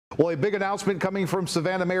Well, a big announcement coming from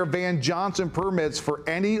Savannah Mayor Van Johnson. Permits for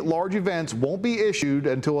any large events won't be issued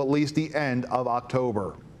until at least the end of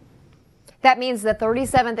October. That means the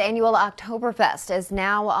 37th annual Oktoberfest is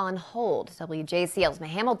now on hold. WJCL's Emma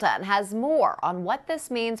Hamilton has more on what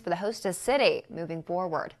this means for the hostess city moving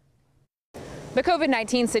forward. The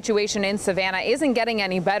COVID-19 situation in Savannah isn't getting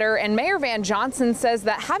any better, and Mayor Van Johnson says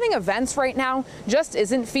that having events right now just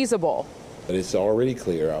isn't feasible. But it's already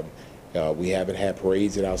clear. We haven't had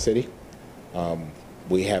parades in our city.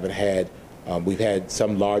 We've had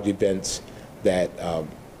some large events that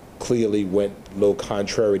clearly went a little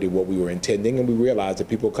contrary to what we were intending, and we realized that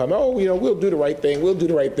people come, oh, we'll do the right thing,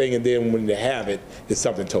 and then when they have it, it's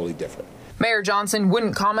something totally different. Mayor Johnson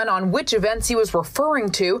wouldn't comment on which events he was referring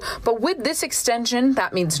to, but with this extension,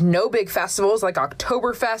 that means no big festivals like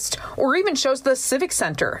Oktoberfest or even shows at the Civic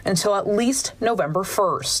Center until at least November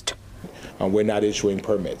 1st. We're not issuing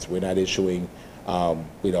permits. We're not issuing,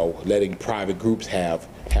 letting private groups have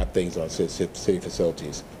things on city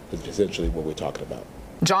facilities. Is essentially what we're talking about.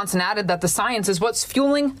 Johnson added that the science is what's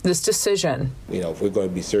fueling this decision. If we're going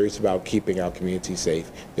to be serious about keeping our community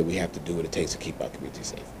safe, then we have to do what it takes to keep our community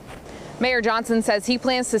safe. Mayor Johnson says he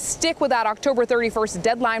plans to stick with that October 31st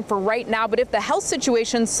deadline for right now, but if the health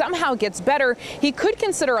situation somehow gets better, he could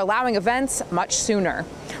consider allowing events much sooner.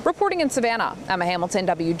 Reporting in Savannah, Emma Hamilton,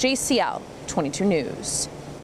 WJCL 22 News.